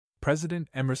President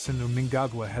Emmerson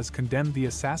Mnangagwa has condemned the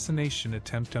assassination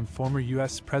attempt on former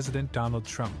U.S. President Donald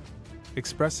Trump,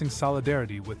 expressing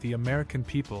solidarity with the American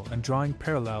people and drawing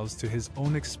parallels to his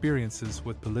own experiences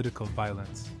with political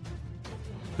violence.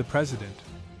 The president,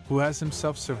 who has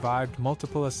himself survived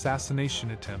multiple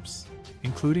assassination attempts,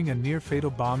 including a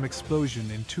near-fatal bomb explosion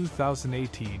in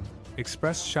 2018,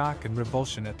 expressed shock and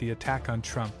revulsion at the attack on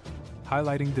Trump,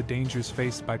 highlighting the dangers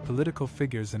faced by political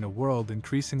figures in a world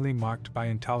increasingly marked by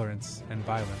intolerance and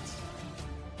violence.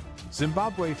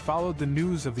 Zimbabwe followed the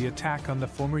news of the attack on the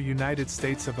former United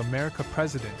States of America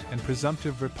president and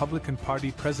presumptive Republican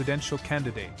Party presidential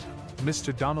candidate,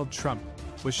 Mr. Donald Trump,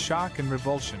 with shock and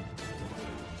revulsion.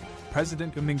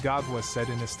 President Mnangagwa said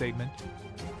in a statement,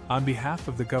 "On behalf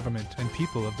of the government and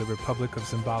people of the Republic of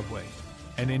Zimbabwe,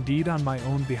 and indeed on my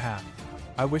own behalf,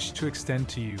 I wish to extend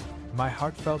to you my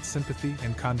heartfelt sympathy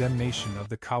and condemnation of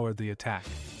the cowardly attack,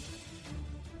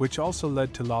 which also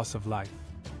led to loss of life."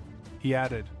 He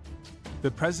added,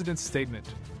 the president's statement,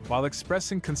 while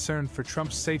expressing concern for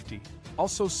Trump's safety,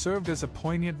 also served as a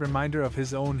poignant reminder of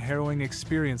his own harrowing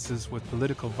experiences with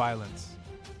political violence.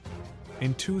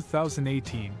 In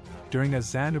 2018, during a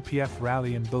ZANU-PF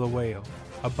rally in Bulawayo,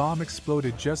 a bomb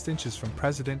exploded just inches from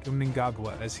President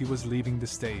Mnangagwa as he was leaving the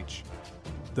stage.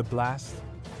 The blast,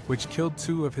 which killed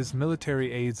 2 of his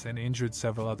military aides and injured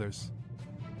several others,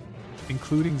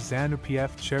 including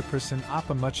ZANU-PF chairperson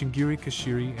Apa Muchingiri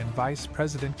Kashiri and Vice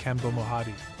President Kembo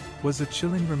Mohadi, was a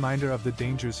chilling reminder of the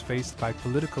dangers faced by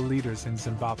political leaders in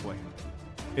Zimbabwe.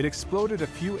 It exploded a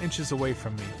few inches away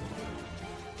from me.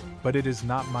 But it is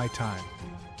not my time.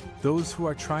 Those who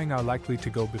are trying are likely to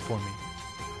go before me.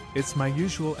 It's my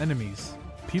usual enemies,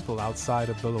 people outside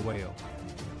of Bulawayo,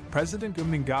 President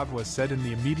Mnangagwa said in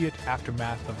the immediate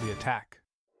aftermath of the attack.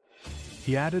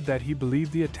 He added that he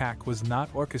believed the attack was not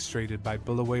orchestrated by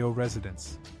Bulawayo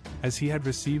residents, as he had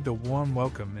received a warm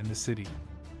welcome in the city.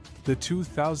 The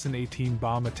 2018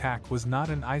 bomb attack was not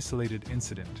an isolated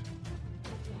incident.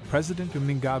 President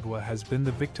Mnangagwa has been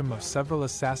the victim of several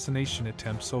assassination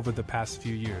attempts over the past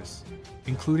few years,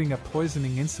 including a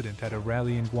poisoning incident at a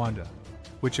rally in Rwanda,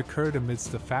 which occurred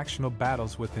amidst the factional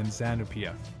battles within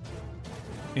ZANU-PF.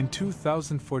 In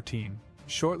 2014,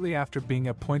 shortly after being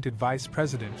appointed vice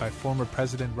president by former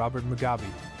President Robert Mugabe,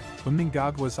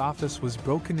 Mnangagwa's office was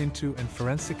broken into and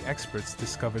forensic experts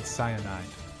discovered cyanide.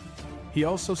 He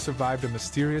also survived a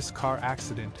mysterious car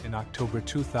accident in October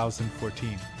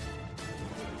 2014,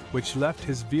 which left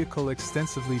his vehicle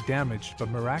extensively damaged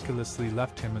but miraculously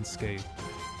left him unscathed.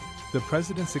 The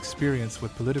president's experience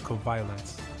with political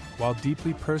violence, while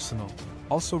deeply personal,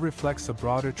 also reflects a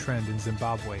broader trend in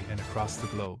Zimbabwe and across the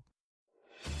globe.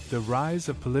 The rise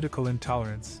of political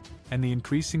intolerance and the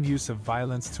increasing use of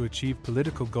violence to achieve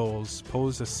political goals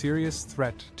pose a serious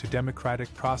threat to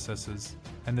democratic processes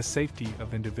and the safety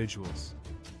of individuals.